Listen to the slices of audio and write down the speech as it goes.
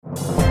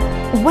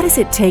What does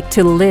it take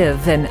to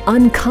live an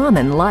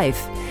uncommon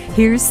life?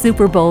 Here's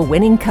Super Bowl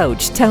winning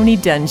coach Tony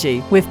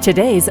Dungy with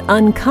today's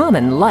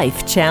Uncommon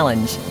Life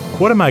Challenge.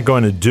 What am I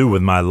going to do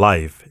with my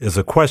life is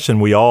a question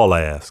we all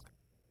ask.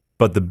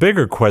 But the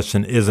bigger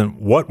question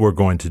isn't what we're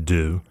going to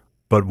do,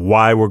 but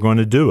why we're going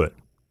to do it.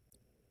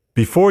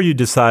 Before you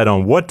decide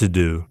on what to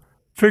do,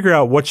 figure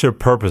out what your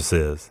purpose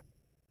is.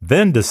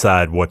 Then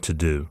decide what to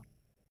do.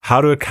 How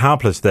to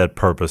accomplish that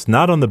purpose,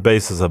 not on the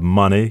basis of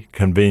money,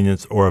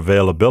 convenience, or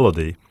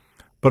availability,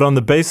 but on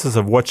the basis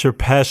of what you're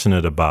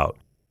passionate about.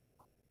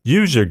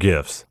 Use your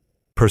gifts,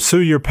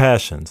 pursue your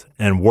passions,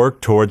 and work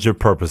towards your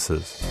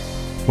purposes.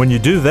 When you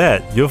do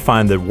that, you'll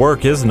find that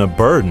work isn't a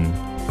burden,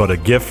 but a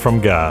gift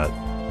from God,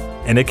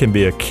 and it can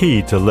be a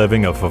key to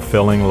living a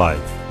fulfilling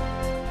life.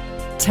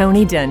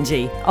 Tony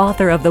Dungy,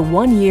 author of the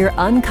 1-Year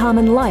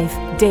Uncommon Life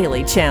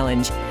Daily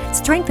Challenge.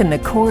 Strengthen the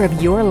core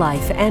of your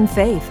life and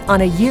faith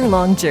on a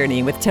year-long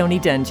journey with Tony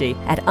Dungy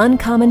at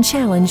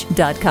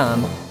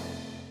uncommonchallenge.com.